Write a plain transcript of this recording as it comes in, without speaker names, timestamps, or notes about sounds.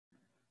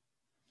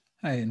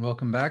Hi, and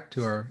welcome back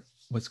to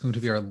what's going to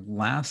be our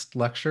last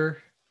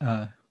lecture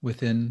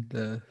within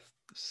the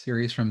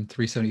series from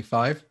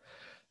 375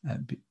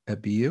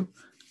 at BU.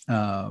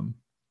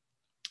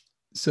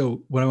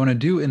 So what I want to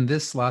do in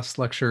this last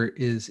lecture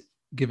is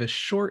give a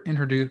short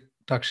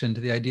introduction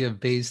to the idea of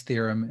Bayes'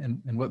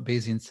 theorem and what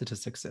Bayesian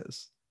statistics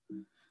is.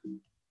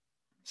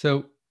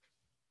 So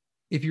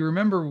if you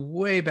remember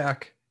way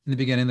back in the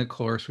beginning of the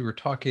course, we were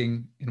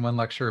talking in one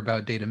lecture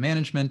about data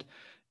management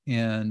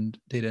and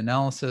data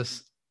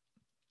analysis.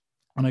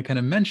 And I kind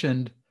of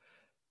mentioned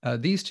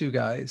these two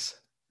guys,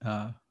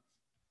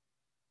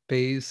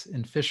 Bayes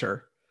and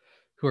Fisher,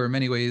 who are in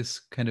many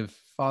ways kind of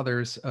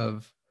fathers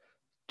of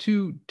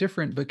two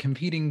different but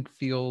competing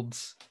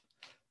fields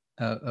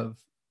of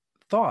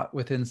thought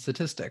within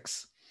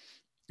statistics.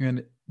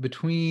 And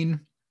between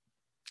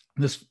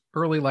this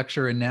early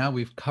lecture and now,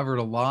 we've covered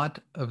a lot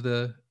of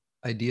the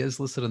ideas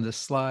listed on this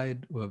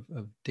slide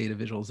of data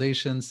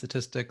visualization,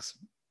 statistics,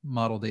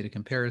 model data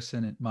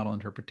comparison, and model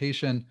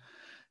interpretation,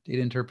 data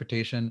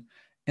interpretation.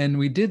 And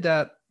we did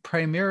that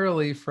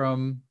primarily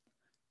from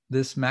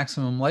this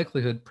maximum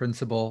likelihood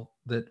principle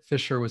that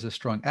Fisher was a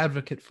strong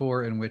advocate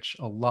for, in which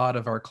a lot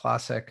of our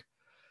classic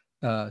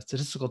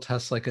statistical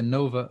tests like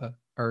ANOVA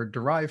are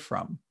derived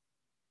from.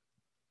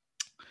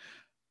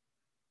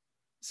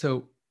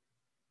 So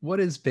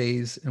what is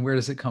Bayes and where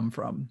does it come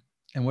from?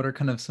 And what are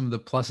kind of some of the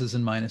pluses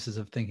and minuses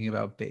of thinking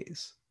about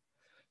Bayes?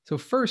 So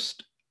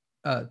first,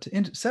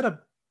 to set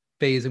up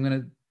Bayes, I'm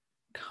going to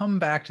come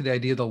back to the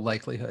idea of the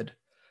likelihood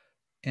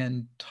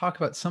and talk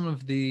about some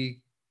of the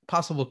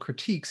possible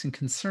critiques and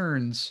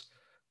concerns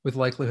with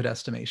likelihood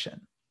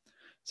estimation.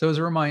 So as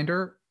a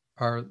reminder,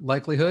 our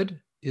likelihood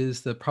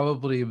is the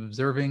probability of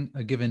observing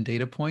a given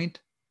data point,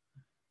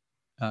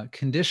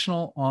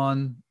 conditional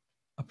on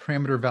a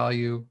parameter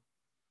value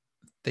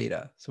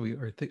theta. So we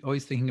are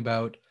always thinking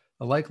about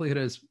a likelihood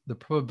as the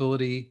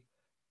probability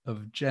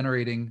of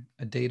generating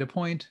a data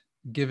point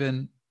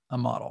given a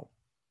model.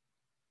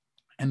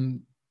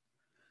 And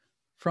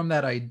from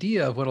that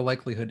idea of what a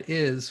likelihood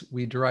is,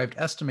 we derived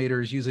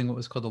estimators using what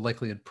was called the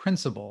likelihood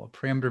principle. A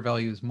parameter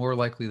value is more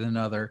likely than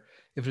another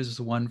if it is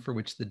one for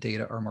which the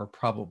data are more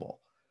probable.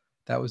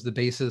 That was the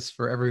basis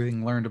for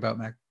everything learned about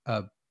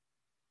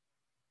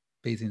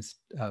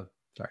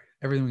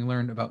everything we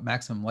learned about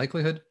maximum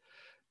likelihood,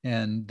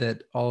 and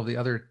that all of the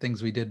other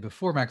things we did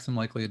before maximum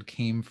likelihood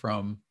came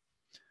from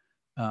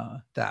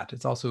that.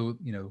 It's also,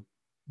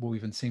 what we've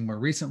been seeing more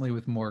recently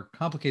with more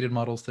complicated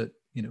models that,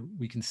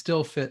 we can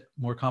still fit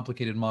more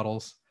complicated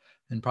models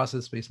and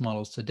process-based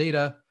models to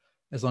data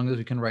as long as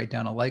we can write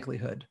down a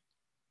likelihood.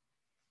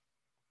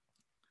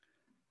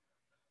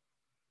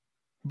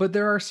 But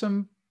there are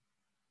some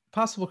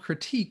possible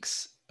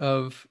critiques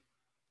of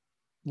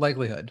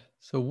likelihood.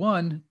 So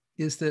one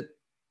is that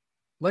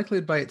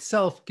likelihood by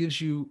itself gives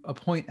you a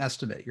point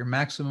estimate, your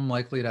maximum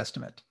likelihood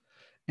estimate.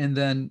 And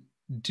then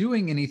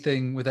doing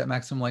anything with that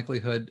maximum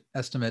likelihood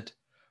estimate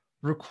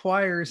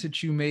requires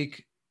that you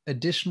make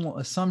additional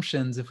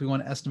assumptions if we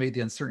want to estimate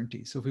the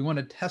uncertainty. So if we want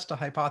to test a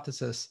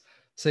hypothesis,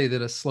 say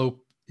that a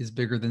slope is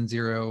bigger than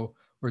zero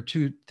or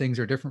two things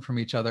are different from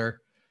each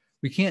other,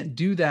 we can't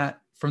do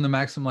that from the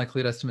maximum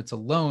likelihood estimates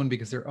alone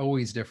because they're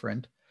always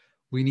different.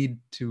 We need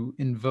to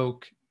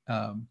invoke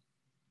some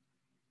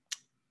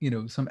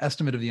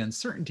estimate of the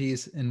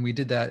uncertainties. And we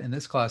did that in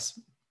this class,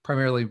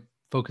 primarily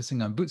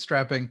focusing on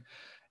bootstrapping.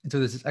 And so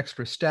there's this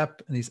extra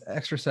step and these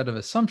extra set of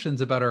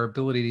assumptions about our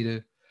ability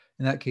to,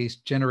 in that case,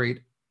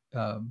 generate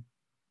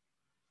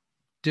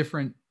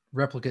different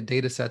replicate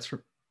data sets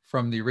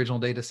from the original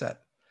data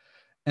set.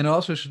 And I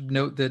also should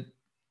note that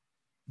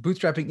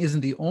bootstrapping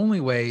isn't the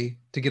only way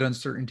to get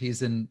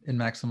uncertainties in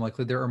maximum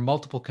likelihood. There are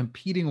multiple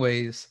competing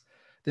ways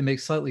that make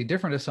slightly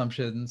different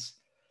assumptions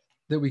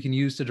that we can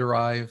use to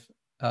derive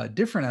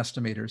different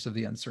estimators of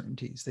the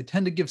uncertainties. They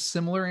tend to give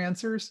similar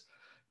answers,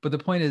 but the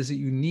point is that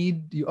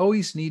you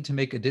always need to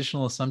make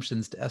additional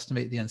assumptions to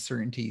estimate the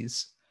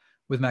uncertainties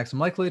with maximum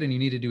likelihood, and you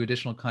need to do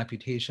additional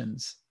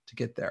computations to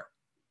get there.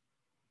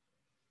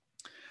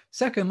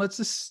 Second, let's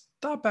just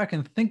step back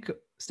and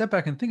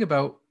think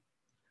about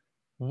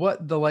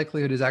what the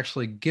likelihood is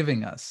actually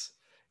giving us.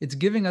 It's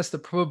giving us the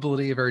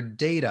probability of our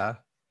data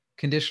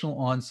conditional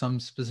on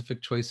some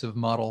specific choice of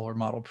model or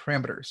model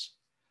parameters.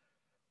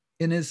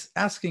 And is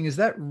asking, is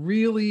that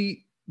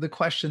really the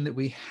question that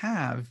we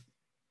have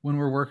when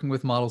we're working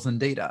with models and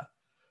data?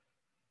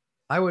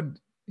 I would,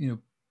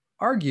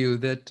 argue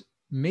that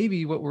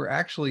maybe what we're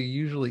actually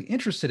usually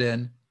interested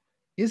in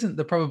isn't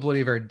the probability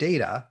of our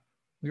data.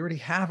 We already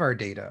have our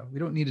data. We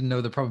don't need to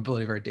know the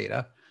probability of our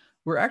data.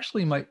 We're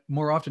actually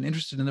more often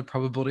interested in the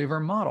probability of our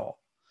model.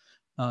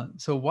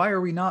 So why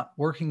are we not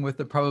working with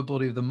the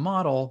probability of the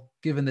model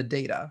given the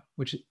data,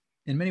 which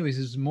in many ways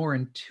is more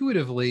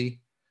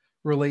intuitively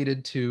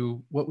related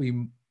to what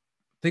we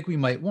think we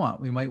might want?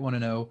 We might want to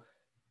know,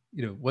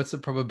 what's the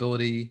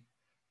probability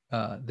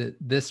that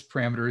this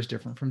parameter is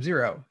different from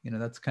zero?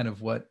 That's kind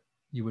of what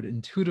you would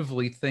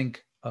intuitively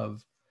think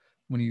of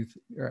when you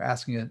are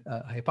asking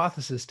a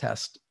hypothesis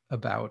test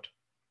about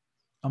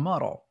a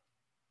model.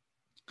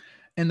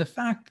 And the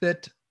fact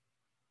that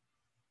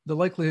the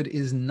likelihood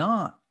is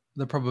not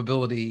the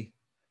probability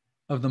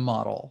of the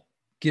model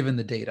given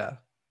the data,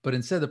 but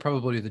instead the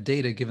probability of the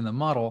data given the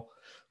model,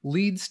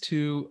 leads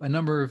to a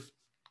number of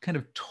kind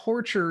of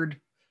tortured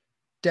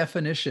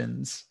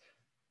definitions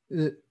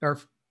that are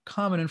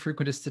common and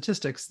frequent in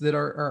statistics that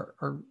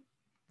are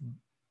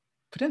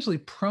potentially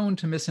prone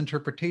to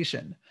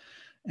misinterpretation.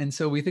 And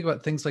so we think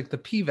about things like the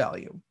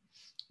p-value.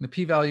 The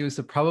p-value is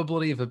the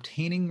probability of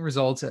obtaining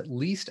results at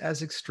least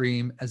as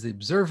extreme as the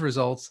observed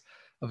results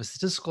of a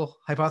statistical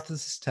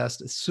hypothesis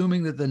test,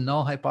 assuming that the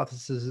null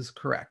hypothesis is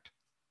correct.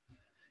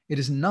 It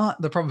is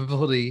not the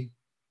probability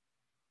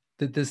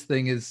that this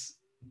thing is,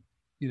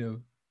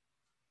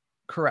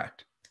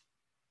 correct.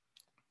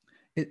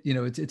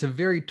 It's a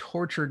very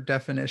tortured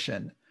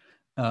definition.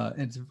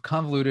 It's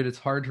convoluted, it's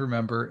hard to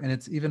remember, and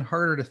it's even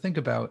harder to think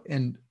about.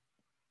 And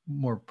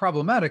more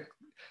problematic,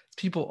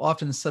 people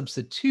often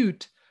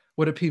substitute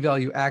what a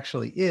p-value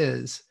actually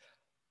is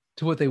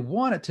to what they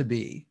want it to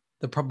be,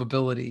 the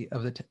probability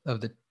of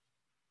the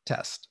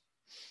test.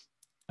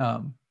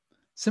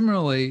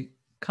 Similarly,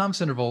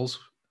 confidence intervals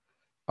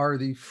are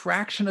the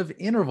fraction of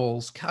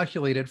intervals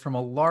calculated from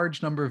a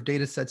large number of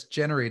data sets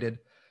generated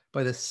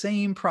by the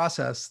same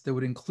process that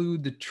would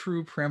include the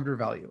true parameter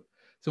value.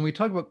 So when we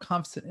talk about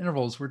constant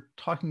intervals, we're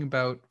talking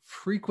about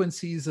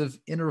frequencies of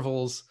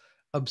intervals.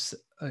 What's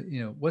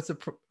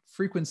the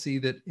frequency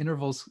that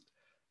intervals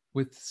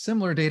with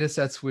similar data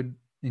sets would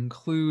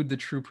include the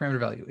true parameter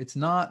value? It's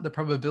not the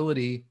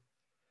probability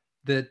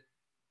that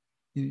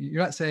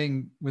you're not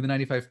saying with a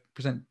 95%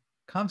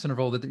 confidence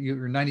interval that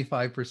you're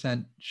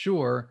 95%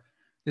 sure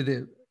that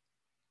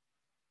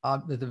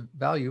the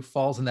value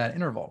falls in that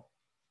interval.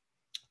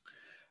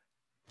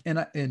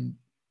 And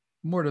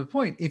more to the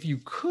point, if you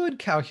could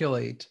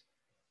calculate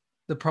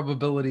the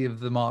probability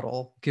of the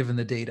model given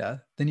the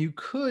data, then you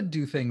could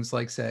do things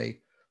like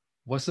say,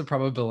 what's the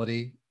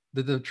probability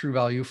that the true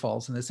value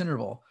falls in this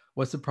interval?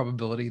 What's the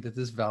probability that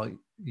this value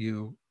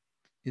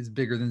is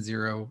bigger than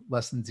 0,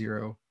 less than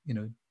 0?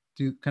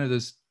 Do kind of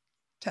those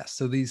tests.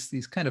 So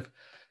these kind of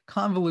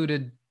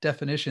convoluted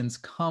definitions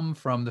come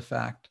from the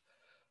fact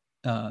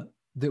that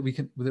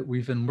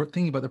we've been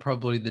thinking about the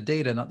probability of the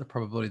data, not the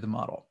probability of the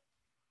model.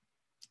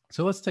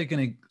 So let's take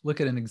a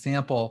look at an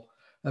example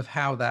of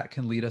how that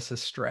can lead us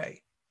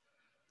astray.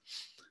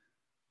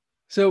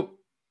 So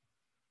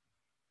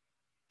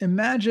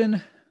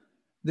imagine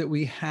that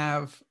we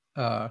have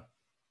 3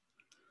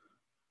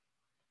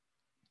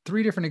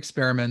 different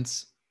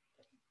experiments,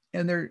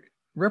 and they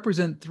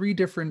represent 3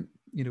 different,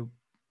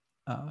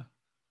 the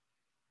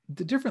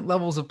different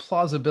levels of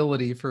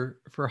plausibility for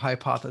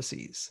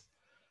hypotheses.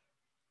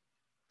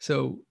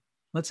 So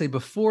let's say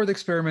before the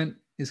experiment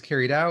is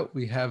carried out,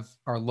 we have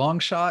our long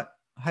shot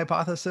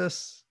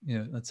hypothesis.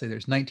 Let's say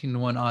there's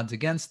 19-to-1 odds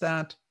against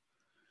that.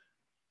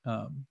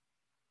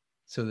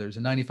 So there's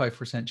a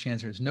 95%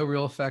 chance there's no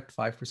real effect,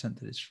 5%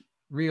 that it's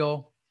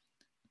real.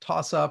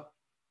 Toss up,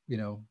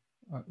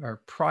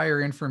 our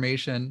prior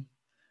information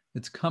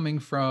that's coming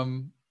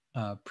from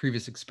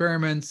previous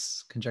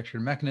experiments,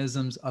 conjectured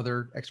mechanisms,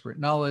 other expert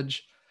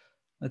knowledge.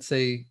 Let's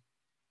say,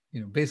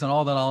 based on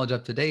all the knowledge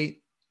up to date,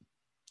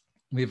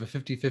 we have a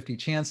 50-50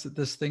 chance that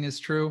this thing is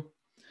true.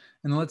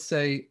 And let's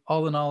say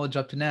all the knowledge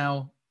up to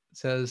now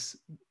says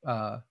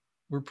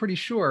we're pretty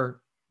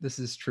sure this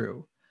is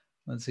true.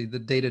 Let's see, the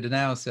data to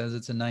now says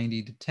it's a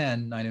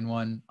 90-to-10,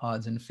 9-in-1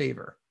 odds in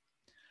favor.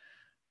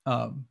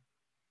 Then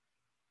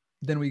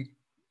we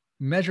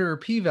measure a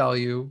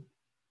p-value,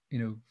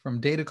 from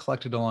data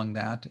collected along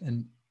that,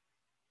 and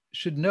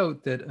should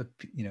note that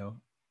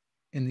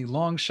in the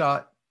long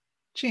shot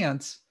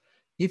chance,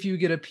 if you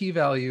get a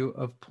p-value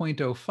of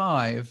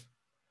 0.05,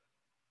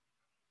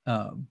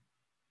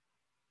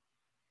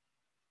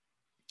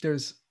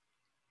 there's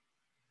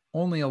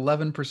only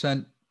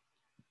 11%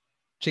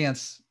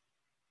 chance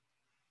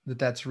that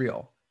that's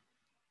real,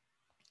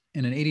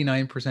 and an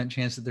 89%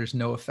 chance that there's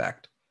no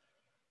effect.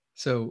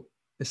 So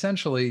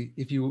essentially,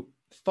 if you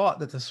thought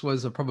that this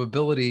was a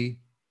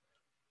probability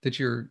that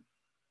your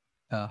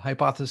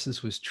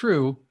hypothesis was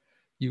true,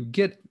 you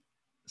get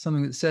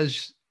something that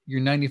says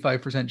you're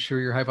 95% sure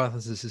your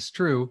hypothesis is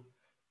true,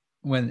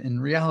 when in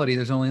reality,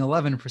 there's only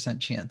 11%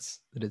 chance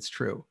that it's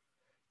true.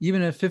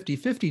 Even a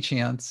 50-50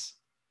 chance,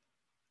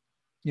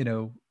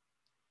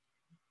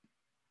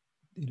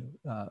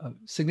 a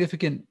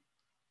significant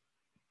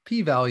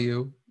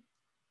p-value,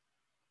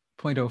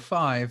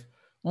 0.05,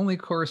 only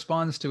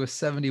corresponds to a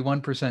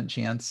 71%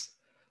 chance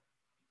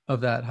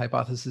of that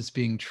hypothesis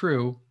being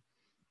true.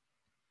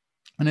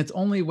 And it's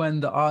only when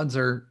the odds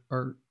are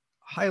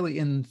highly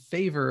in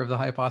favor of the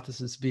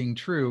hypothesis being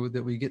true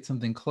that we get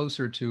something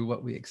closer to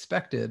what we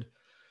expected,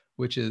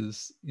 which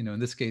is, in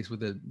this case,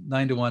 with a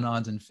 9-to-1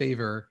 odds in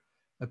favor,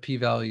 a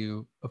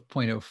p-value of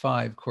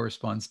 0.05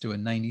 corresponds to a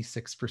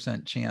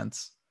 96%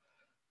 chance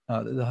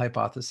that the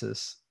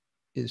hypothesis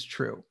is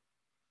true.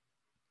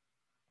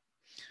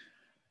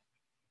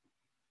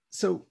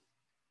 So,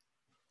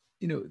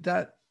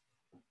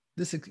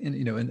 this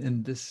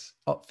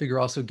figure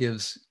also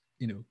gives,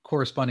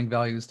 corresponding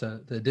values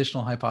to the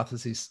additional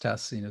hypotheses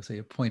tests, say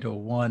a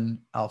 0.01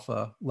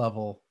 alpha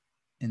level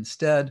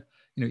instead.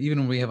 Even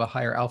when we have a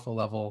higher alpha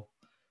level,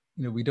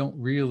 we don't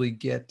really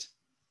get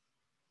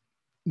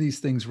these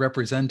things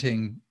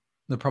representing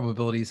the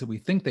probabilities that we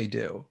think they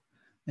do.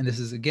 And this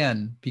is,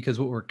 again, because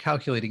what we're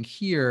calculating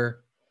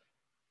here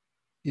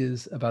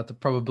is about the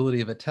probability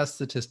of a test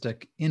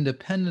statistic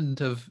independent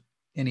of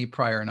any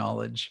prior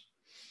knowledge.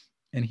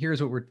 And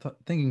here's what we're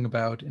thinking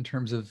about in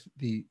terms of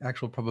the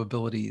actual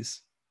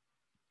probabilities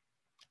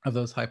of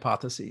those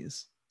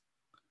hypotheses.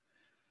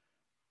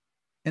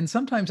 And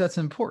sometimes that's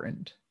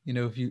important.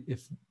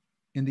 If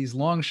in these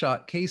long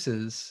shot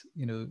cases,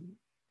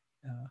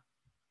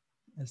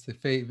 as the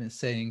famous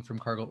saying from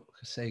Carl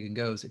Sagan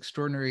goes,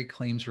 extraordinary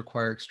claims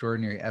require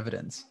extraordinary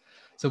evidence.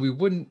 So we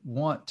wouldn't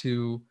want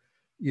to,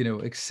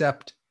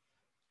 accept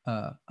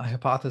a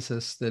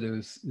hypothesis that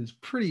is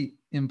pretty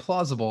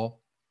implausible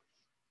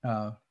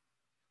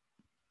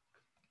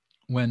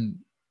when,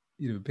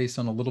 based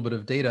on a little bit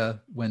of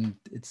data, when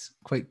it's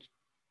quite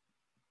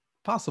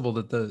possible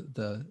that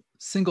the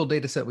single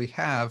data set we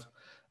have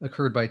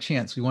occurred by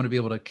chance. We want to be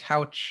able to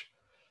couch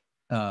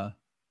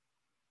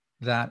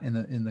that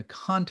in the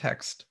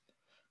context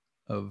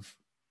of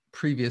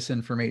previous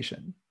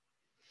information.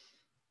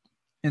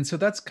 And so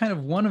that's kind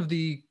of one of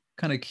the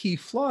kind of key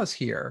flaws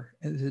here.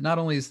 Not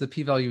only is the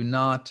p-value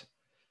not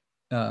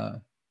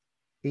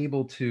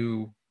able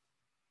to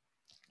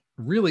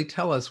really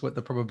tell us what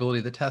the probability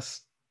of the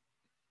test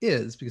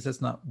is, because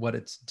that's not what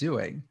it's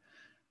doing.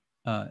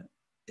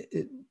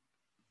 It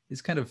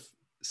is kind of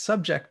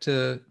subject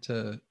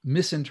to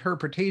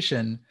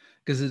misinterpretation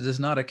because it does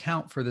not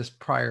account for this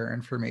prior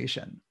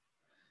information.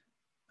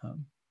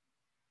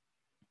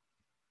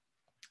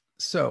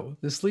 So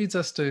this leads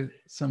us to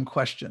some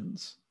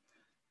questions.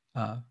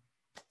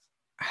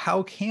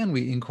 How can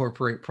we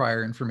incorporate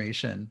prior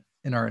information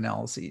in our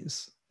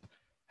analyses?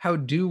 How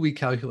do we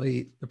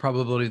calculate the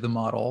probability of the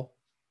model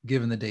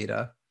given the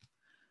data?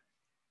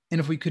 And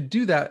if we could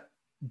do that,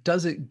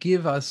 does it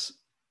give us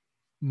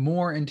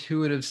more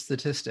intuitive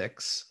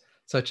statistics,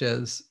 such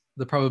as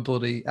the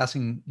probability,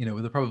 asking,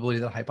 the probability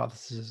that a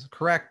hypothesis is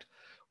correct,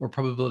 or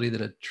probability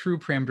that a true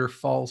parameter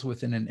falls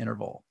within an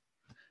interval?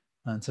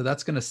 And so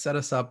that's going to set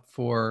us up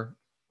for,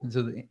 and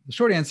so the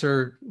short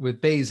answer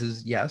with Bayes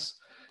is yes.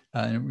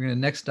 And we're going to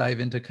next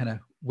dive into kind of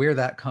where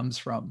that comes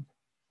from.